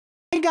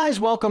Hey guys,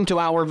 welcome to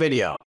our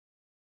video.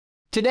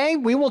 Today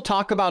we will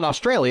talk about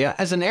Australia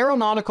as an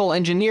aeronautical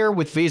engineer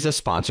with visa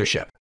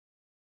sponsorship.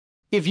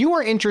 If you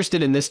are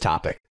interested in this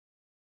topic,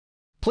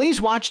 please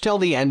watch till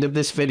the end of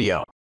this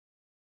video.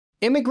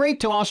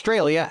 Immigrate to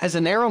Australia as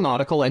an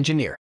aeronautical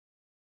engineer.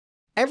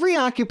 Every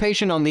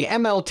occupation on the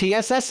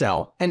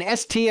MLTSSL and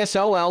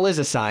STSOL is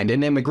assigned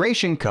an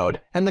immigration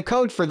code, and the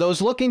code for those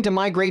looking to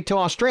migrate to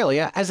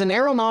Australia as an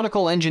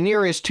aeronautical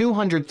engineer is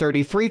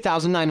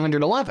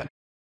 233,911.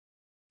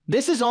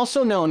 This is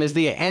also known as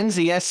the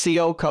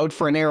NZSCO code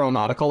for an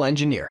aeronautical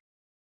engineer.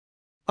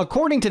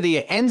 According to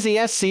the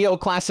NZSCO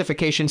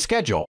classification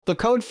schedule, the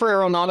code for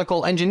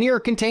aeronautical engineer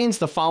contains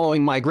the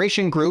following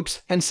migration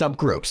groups and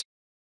subgroups.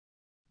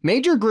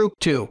 Major Group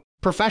 2,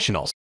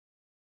 Professionals.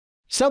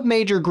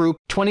 Submajor Group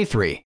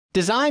 23,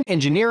 Design,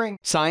 Engineering,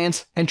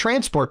 Science, and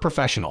Transport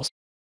Professionals.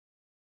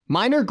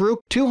 Minor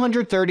Group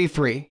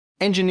 233,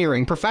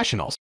 Engineering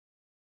Professionals.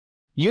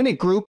 Unit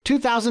Group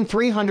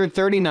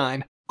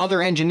 2339,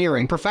 Other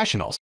Engineering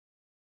Professionals.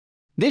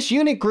 This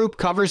unit group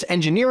covers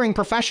engineering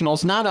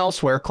professionals not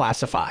elsewhere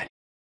classified.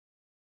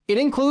 It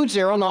includes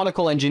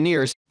aeronautical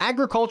engineers,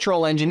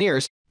 agricultural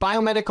engineers,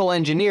 biomedical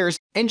engineers,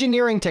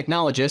 engineering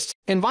technologists,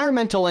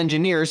 environmental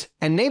engineers,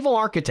 and naval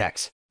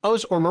architects,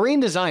 OS or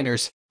marine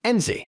designers,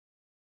 NZ.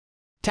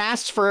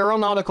 Tasks for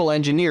aeronautical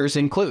engineers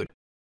include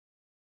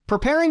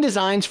preparing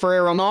designs for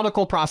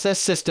aeronautical process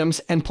systems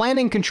and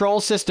planning control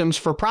systems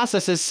for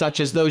processes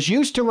such as those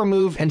used to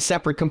remove and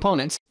separate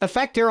components,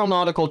 effect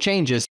aeronautical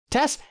changes,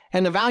 test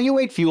and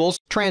evaluate fuels,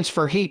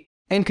 transfer heat,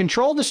 and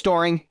control the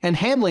storing and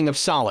handling of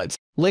solids,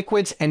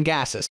 liquids, and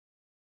gases.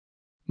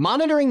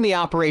 Monitoring the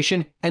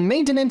operation and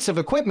maintenance of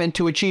equipment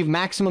to achieve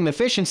maximum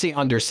efficiency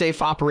under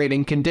safe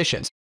operating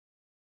conditions.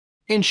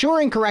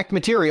 Ensuring correct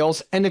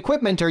materials and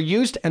equipment are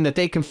used and that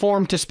they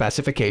conform to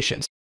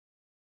specifications.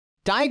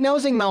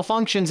 Diagnosing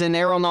malfunctions in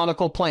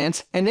aeronautical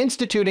plants and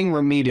instituting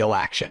remedial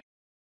action.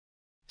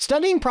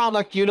 Studying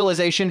product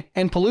utilization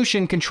and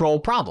pollution control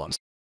problems.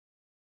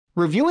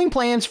 Reviewing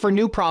plans for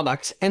new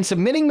products and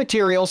submitting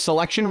material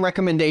selection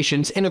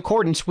recommendations in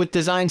accordance with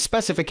design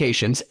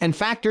specifications and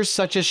factors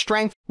such as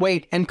strength,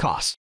 weight, and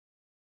cost.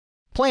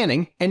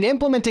 Planning and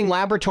implementing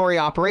laboratory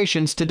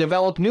operations to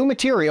develop new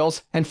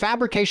materials and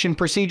fabrication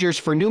procedures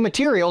for new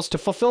materials to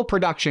fulfill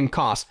production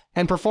costs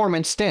and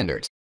performance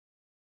standards.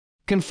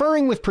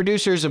 Conferring with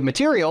producers of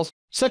materials,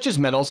 such as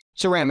metals,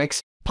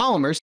 ceramics,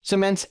 polymers,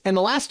 cements, and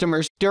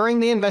elastomers during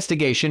the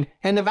investigation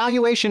and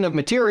evaluation of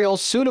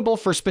materials suitable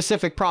for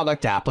specific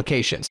product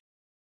applications.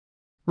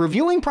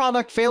 Reviewing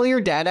product failure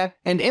data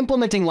and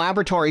implementing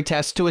laboratory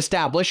tests to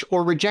establish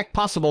or reject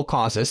possible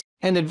causes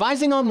and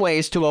advising on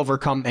ways to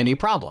overcome any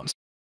problems.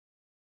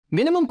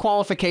 Minimum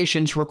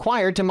qualifications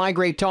required to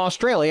migrate to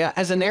Australia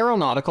as an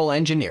aeronautical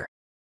engineer.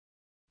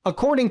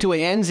 According to a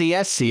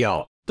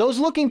NZSCO, those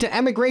looking to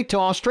emigrate to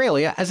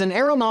Australia as an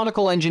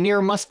aeronautical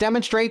engineer must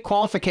demonstrate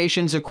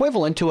qualifications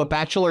equivalent to a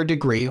bachelor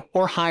degree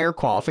or higher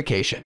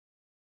qualification.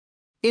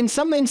 In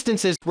some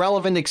instances,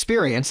 relevant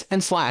experience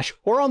and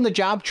or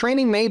on-the-job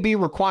training may be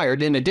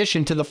required in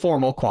addition to the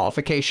formal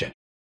qualification.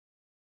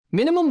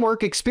 Minimum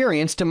work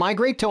experience to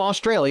migrate to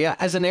Australia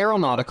as an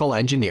aeronautical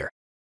engineer.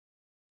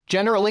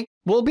 Generally,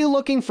 we'll be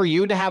looking for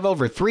you to have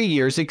over 3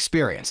 years'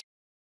 experience.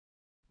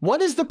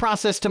 What is the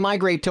process to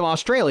migrate to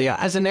Australia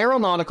as an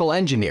aeronautical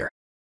engineer?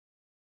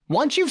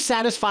 Once you've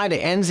satisfied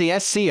a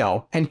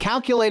NZSCO and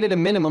calculated a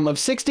minimum of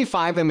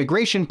 65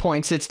 immigration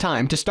points, it's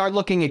time to start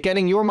looking at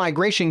getting your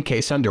migration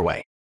case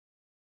underway.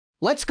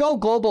 Let's Go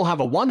Global have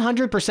a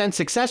 100%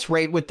 success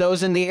rate with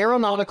those in the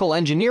aeronautical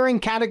engineering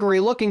category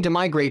looking to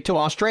migrate to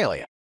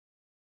Australia.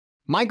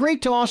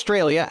 Migrate to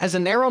Australia as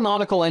an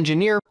aeronautical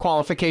engineer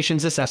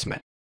qualifications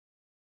assessment.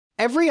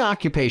 Every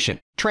occupation,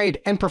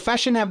 trade, and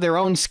profession have their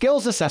own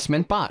skills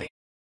assessment body.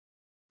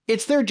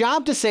 It's their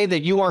job to say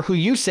that you are who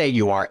you say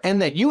you are and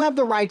that you have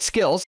the right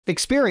skills,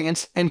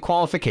 experience, and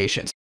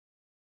qualifications.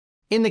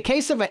 In the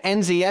case of a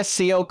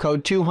NZSCO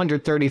code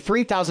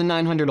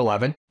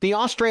 233,911, the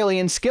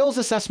Australian skills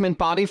assessment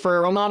body for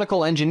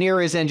aeronautical engineer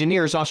is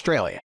Engineers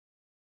Australia.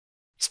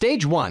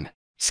 Stage 1.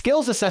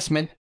 Skills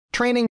assessment,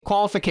 training,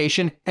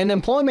 qualification, and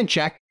employment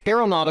check,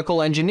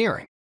 aeronautical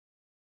engineering.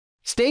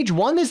 Stage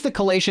 1 is the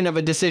collation of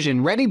a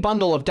decision-ready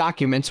bundle of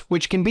documents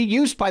which can be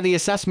used by the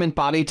assessment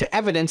body to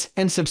evidence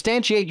and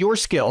substantiate your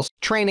skills,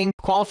 training,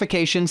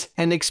 qualifications,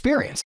 and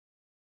experience.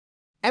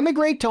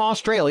 Emigrate to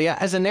Australia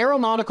as an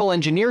aeronautical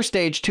engineer.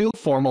 Stage 2,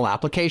 formal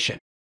application.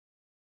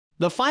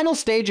 The final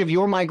stage of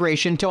your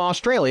migration to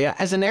Australia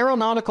as an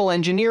aeronautical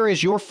engineer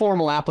is your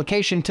formal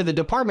application to the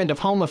Department of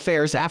Home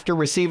Affairs after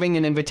receiving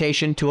an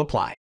invitation to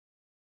apply.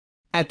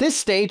 At this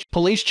stage,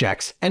 police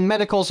checks and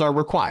medicals are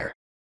required.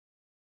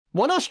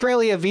 What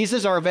Australia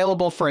visas are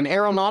available for an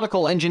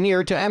aeronautical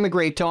engineer to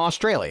emigrate to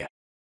Australia?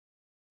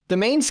 The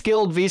main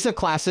skilled visa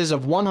classes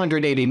of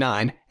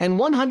 189 and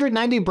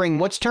 190 bring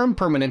what's termed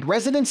permanent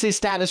residency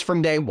status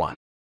from day one.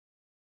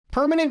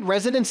 Permanent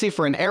residency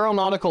for an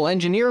aeronautical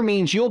engineer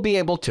means you'll be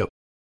able to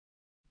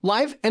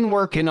live and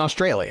work in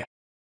Australia,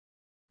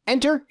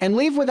 enter and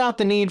leave without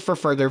the need for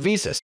further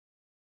visas.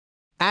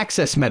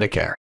 Access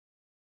Medicare.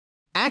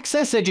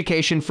 Access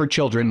education for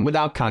children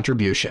without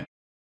contribution.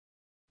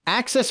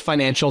 Access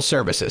financial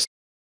services.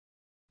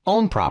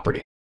 Own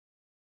property.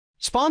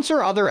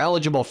 Sponsor other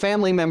eligible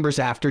family members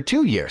after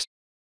 2 years.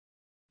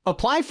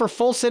 Apply for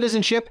full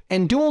citizenship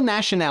and dual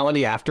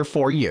nationality after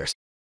 4 years.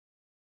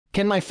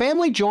 Can my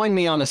family join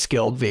me on a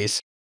skilled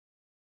visa?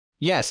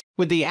 Yes,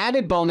 with the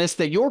added bonus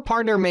that your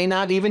partner may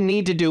not even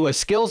need to do a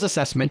skills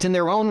assessment in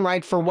their own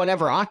right for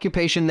whatever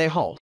occupation they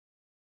hold.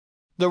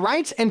 The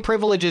rights and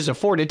privileges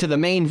afforded to the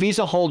main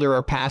visa holder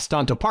are passed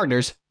on to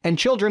partners and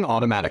children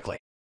automatically.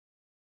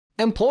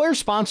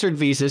 Employer-sponsored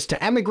visas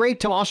to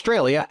emigrate to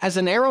Australia as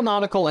an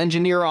aeronautical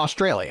engineer.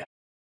 Australia.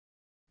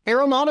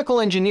 Aeronautical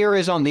engineer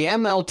is on the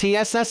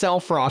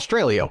MLTSSL for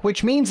Australia,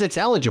 which means it's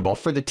eligible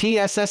for the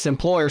TSS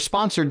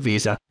employer-sponsored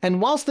visa, and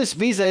whilst this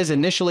visa is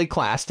initially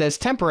classed as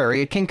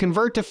temporary, it can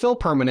convert to full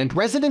permanent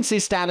residency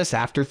status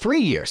after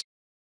 3 years.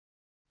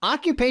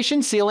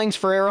 Occupation ceilings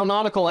for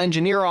aeronautical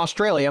engineer.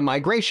 Australia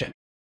migration.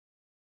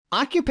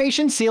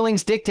 Occupation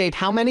ceilings dictate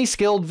how many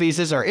skilled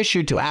visas are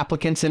issued to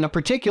applicants in a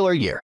particular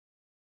year.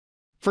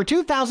 For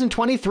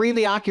 2023,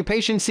 the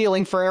occupation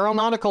ceiling for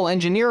aeronautical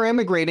engineer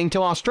immigrating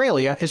to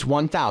Australia is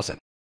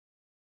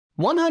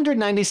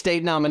 1,190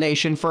 state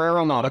nomination for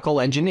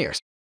aeronautical engineers.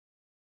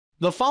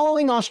 The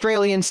following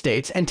Australian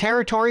states and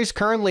territories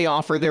currently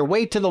offer their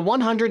way to the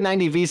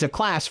 190 visa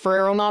class for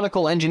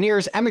aeronautical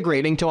engineers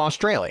emigrating to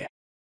Australia.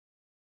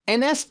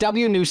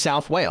 NSW New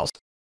South Wales,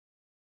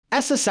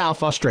 ESA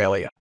South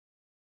Australia,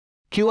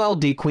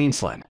 QLD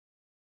Queensland,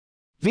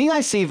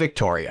 VIC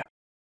Victoria,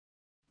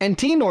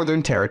 NT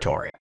Northern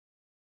Territory,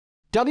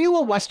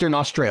 WA Western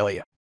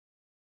Australia,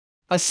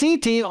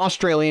 ACT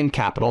Australian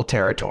Capital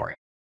Territory.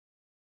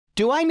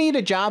 Do I need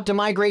a job to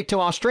migrate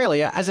to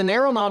Australia as an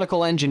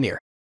aeronautical engineer?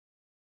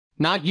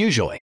 Not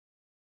usually.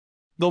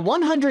 The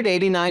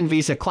 189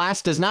 visa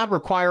class does not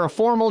require a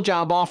formal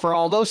job offer,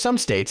 although some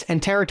states and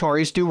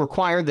territories do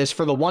require this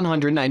for the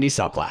 190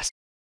 subclass.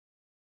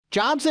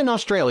 Jobs in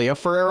Australia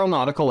for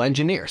aeronautical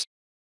engineers.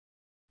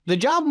 The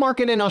job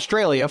market in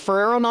Australia for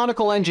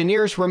aeronautical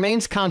engineers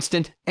remains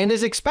constant and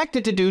is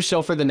expected to do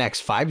so for the next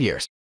 5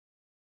 years.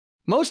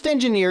 Most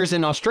engineers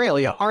in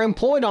Australia are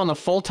employed on a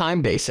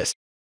full-time basis.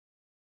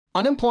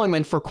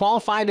 Unemployment for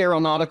qualified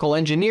aeronautical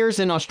engineers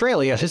in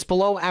Australia is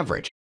below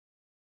average.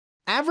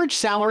 Average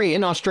salary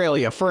in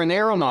Australia for an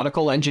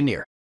aeronautical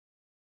engineer.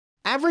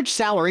 Average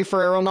salary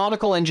for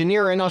aeronautical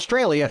engineer in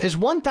Australia is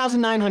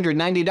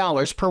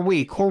 $1,990 per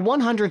week or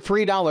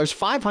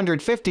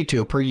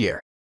 $103,552 per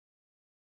year.